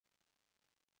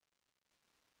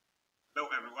Hello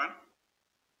everyone,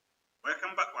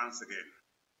 welcome back once again.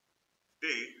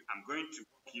 Today I'm going to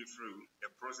walk you through the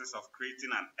process of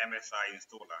creating an MSI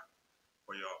installer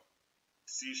for your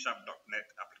C#.NET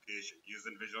application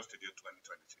using Visual Studio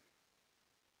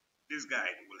 2022. This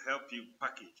guide will help you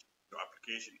package your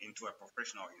application into a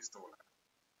professional installer,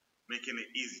 making it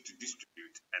easy to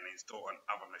distribute and install on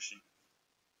other machines.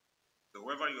 So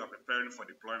whether you are preparing for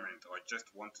deployment or just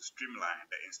want to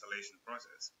streamline the installation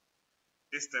process,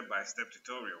 this step-by-step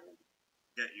tutorial will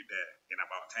get you there in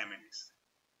about 10 minutes.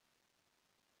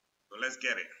 So let's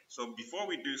get it. So before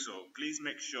we do so, please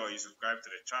make sure you subscribe to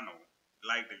the channel,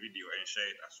 like the video and share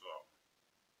it as well.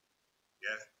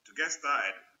 Yes, to get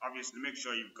started, obviously make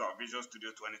sure you've got Visual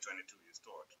Studio 2022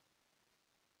 installed.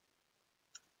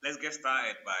 Let's get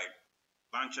started by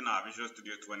launching our Visual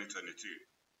Studio 2022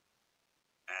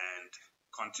 and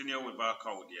continue with our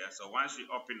code. Yeah, so once you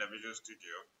open the Visual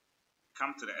Studio,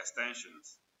 come to the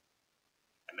extensions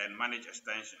and then manage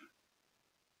extension.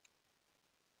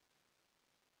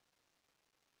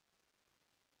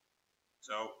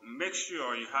 So make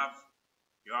sure you have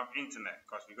internet,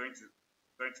 because we're going to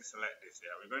select this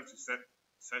here. We're going to set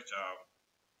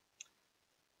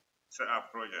our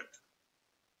project.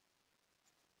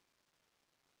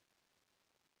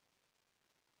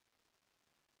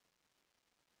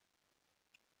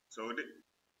 So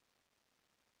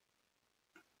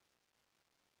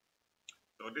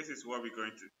this is what we're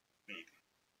going to need.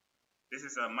 This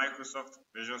is a Microsoft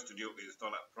Visual Studio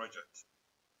installer project.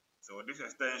 So this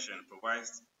extension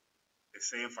provides the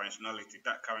same functionality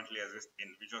that currently exists in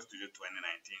Visual Studio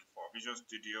 2019 for Visual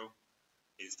Studio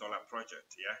installer project.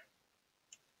 Yeah.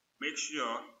 Make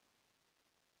sure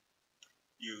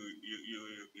you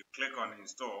click on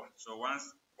install. So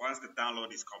once the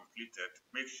download is completed,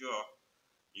 make sure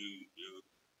you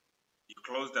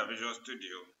close the Visual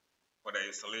Studio for the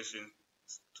installation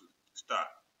to start,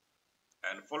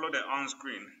 and follow the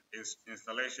on-screen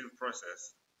installation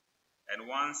process. And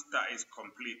once that is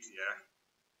complete, yeah,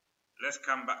 let's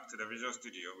come back to the Visual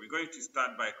Studio. We're going to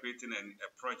start by creating a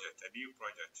new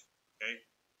project. Okay.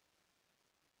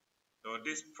 So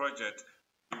this project,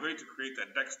 we're going to create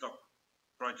a desktop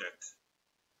project.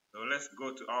 So let's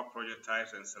go to our project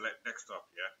types and select desktop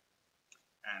here,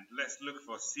 and let's look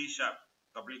for C#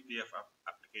 WPF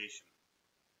application.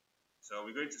 So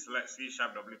we're going to select C#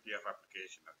 WPF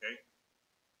application. Okay.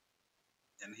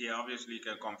 And here obviously you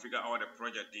can configure all the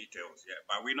project details, yeah,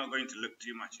 but we're not going to look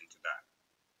too much into that.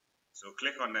 So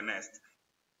click on the next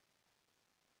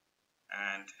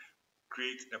and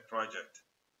create the project.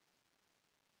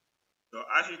 So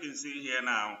as you can see here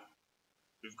now,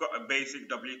 we've got a basic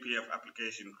WPF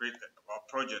application created, or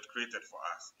project created for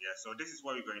us. Yeah, so this is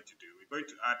what we're going to do. We're going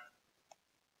to add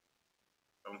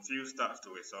some few stuff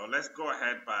to it. So let's go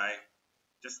ahead by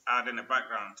just adding a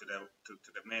background to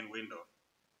the main window.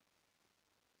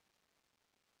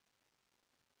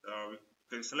 So you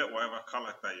can select whatever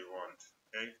color that you want.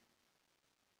 Okay.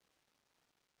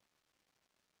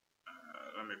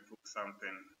 Let me put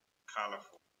something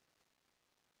colorful.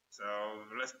 So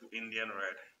let's put Indian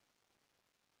red.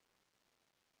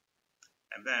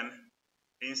 And then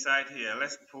inside here,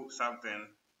 let's put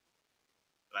something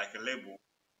like a label.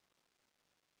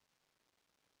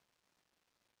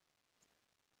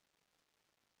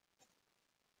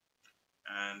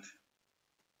 And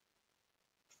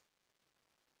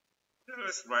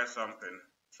let's write something.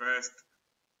 First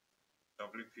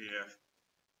WPF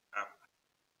app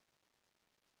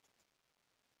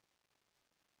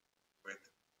with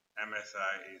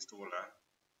MSI installer.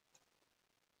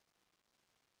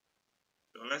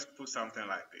 So let's put something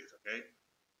like this, okay?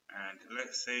 And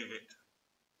let's save it.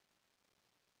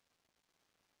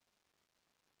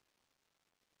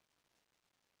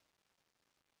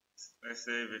 Let's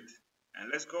save it. And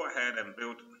let's go ahead and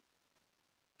build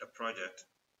the project.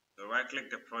 So right click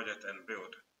the project and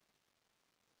build.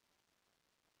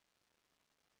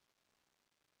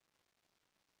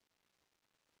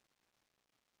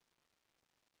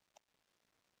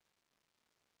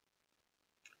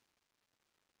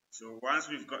 So once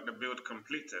we've got the build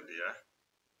completed here,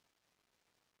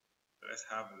 let's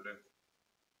have a look.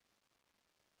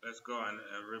 Let's go and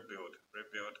rebuild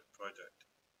project.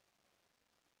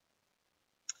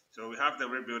 So we have the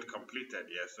rebuild completed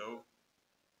here. So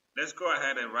let's go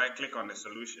ahead and right click on the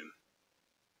solution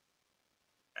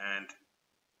and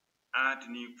add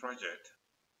new project.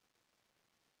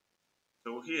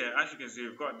 So here, as you can see,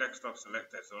 we've got desktop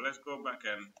selected. So let's go back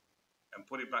and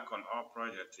put it back on our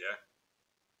project here.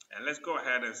 And let's go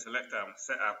ahead and select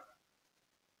set up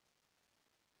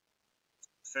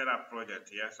project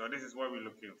here. So this is what we're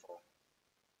looking for.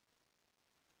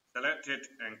 Select it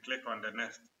and click on the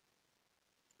next.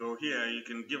 So here you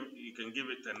can give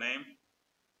it a name,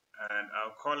 and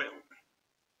I'll call it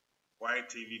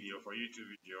YT video for YouTube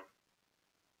video.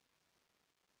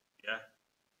 Yeah,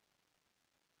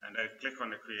 and then click on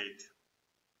the create.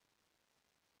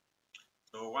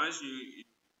 So once you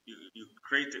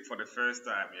create it for the first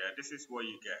time, yeah, this is what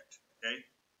you get. Okay.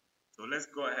 So let's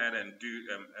go ahead and do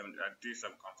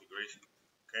some configuration.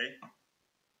 Okay.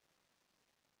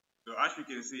 So as you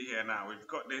can see here now, we've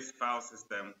got this file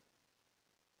system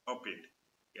opened,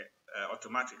 yeah,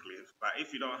 automatically. But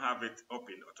if you don't have it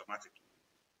opened automatically,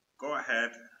 go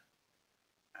ahead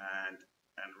and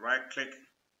right click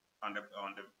on the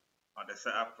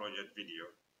setup project video.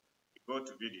 You go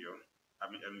to video,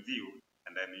 and view,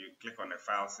 and then you click on the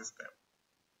file system.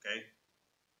 Okay.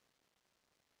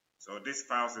 So this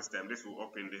file system, this will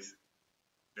open this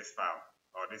file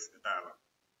or this dialog.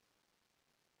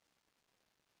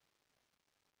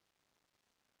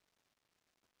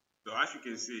 So as you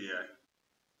can see here,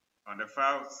 on the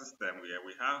file system here,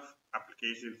 we have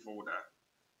application folder,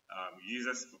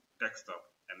 users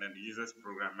desktop, and then the users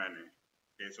program menu.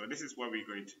 Okay, so this is what we're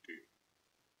going to do.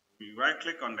 We right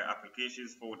click on the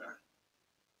applications folder,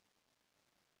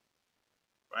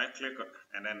 right click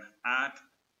and then add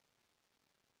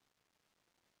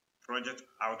project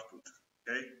output.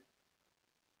 Okay.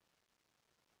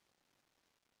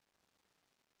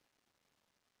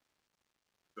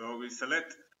 So we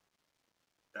select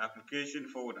the application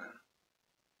folder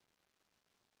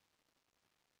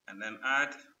and then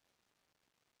add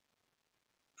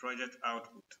project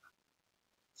output.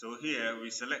 So here we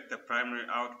select the primary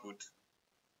output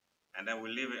and then we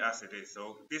leave it as it is.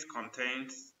 So this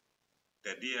contains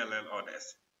the DLL or the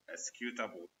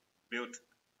executable built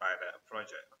by the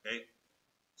project. Okay.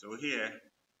 So here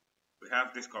we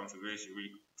have this configuration.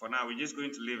 For now we're just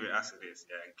going to leave it as it is.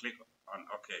 Yeah, and click on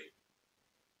OK.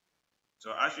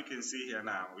 So as you can see here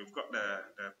now, we've got the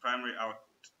primary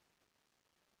output.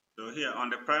 So here on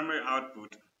the primary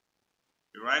output,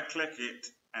 you right click it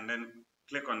and then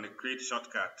click on the create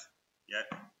shortcut. Yeah,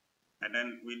 and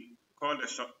then we call the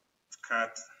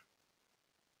shortcut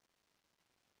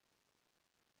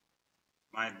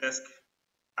my desk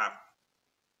app.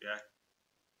 Yeah,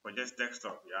 for just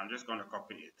desktop. Yeah, I'm just going to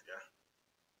copy it. Yeah.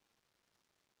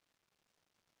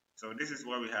 So this is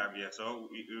what we have here. So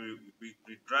we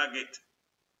drag it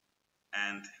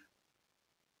and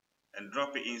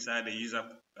drop it inside the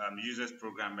users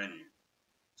program menu.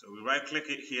 So we right click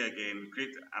it here again, we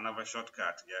create another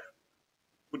shortcut. Yeah,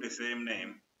 put the same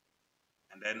name,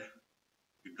 and then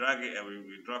we drag it and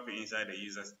we drop it inside the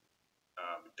users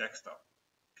desktop.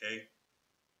 Okay,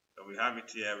 so we have it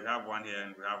here, we have one here,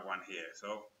 and we have one here.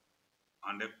 So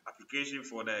on the application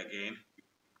folder again, we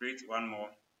create one more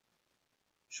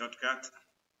shortcut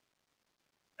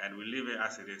and we leave it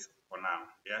as it is for now.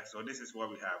 Yeah, so this is what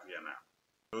we have here now.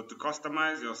 So to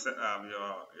customize your setup, you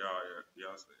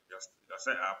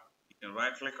can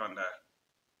right click on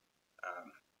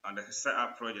the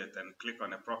setup project and click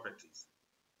on the properties.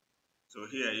 So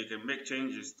here you can make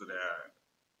changes to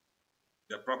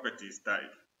the properties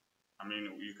type.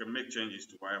 You can make changes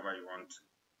to whatever you want.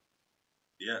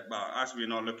 Yeah, but as we're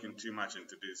not looking too much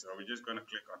into this, so we're just going to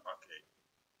click on OK.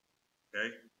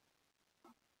 Okay.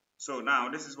 So now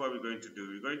this is what we're going to do.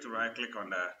 We're going to right click on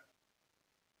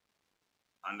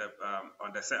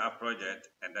the setup project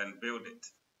and then build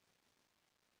it.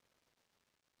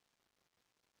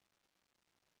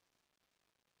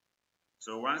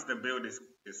 So once the build is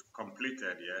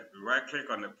completed, yeah, we right click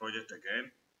on the project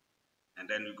again, and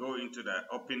then we go into the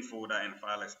open folder in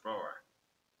File Explorer.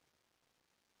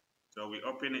 So we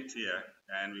open it here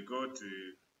and we go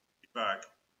to debug.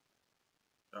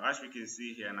 So as we can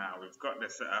see here now, we've got the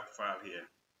setup file here.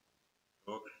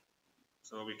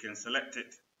 So we can select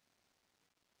it.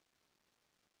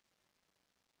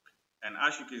 And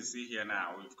as you can see here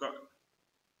now, we've got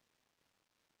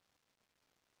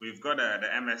the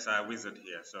MSI wizard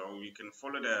here. So we can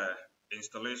follow the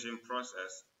installation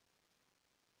process.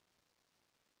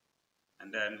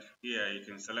 And then here you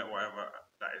can select whatever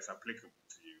that is applicable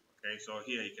to you. Okay, so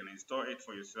here you can install it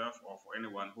for yourself or for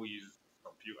anyone who uses the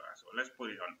computer. So let's put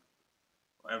it on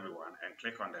for everyone and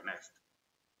click on the next.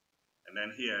 And then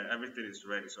here everything is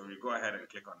ready. So we go ahead and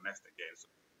click on next again.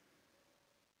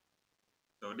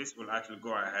 So this will actually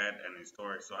go ahead and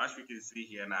install it. So as you can see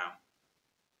here now,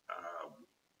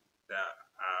 the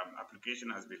application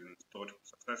has been installed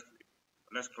successfully.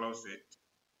 Let's close it,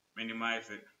 minimize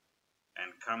it,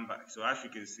 and come back. So as you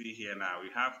can see here now,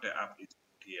 we have the app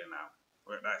installed here now.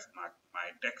 Well, that's my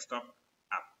desktop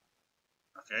app.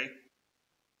 Okay,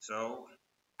 so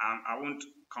I won't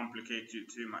complicate you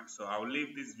too much. So I'll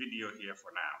leave this video here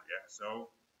for now. Yeah. So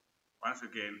once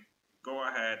again, go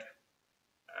ahead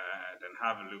and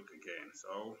have a look again.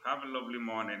 So have a lovely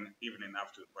morning, evening,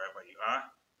 afternoon, wherever you are.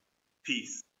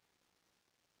 Peace.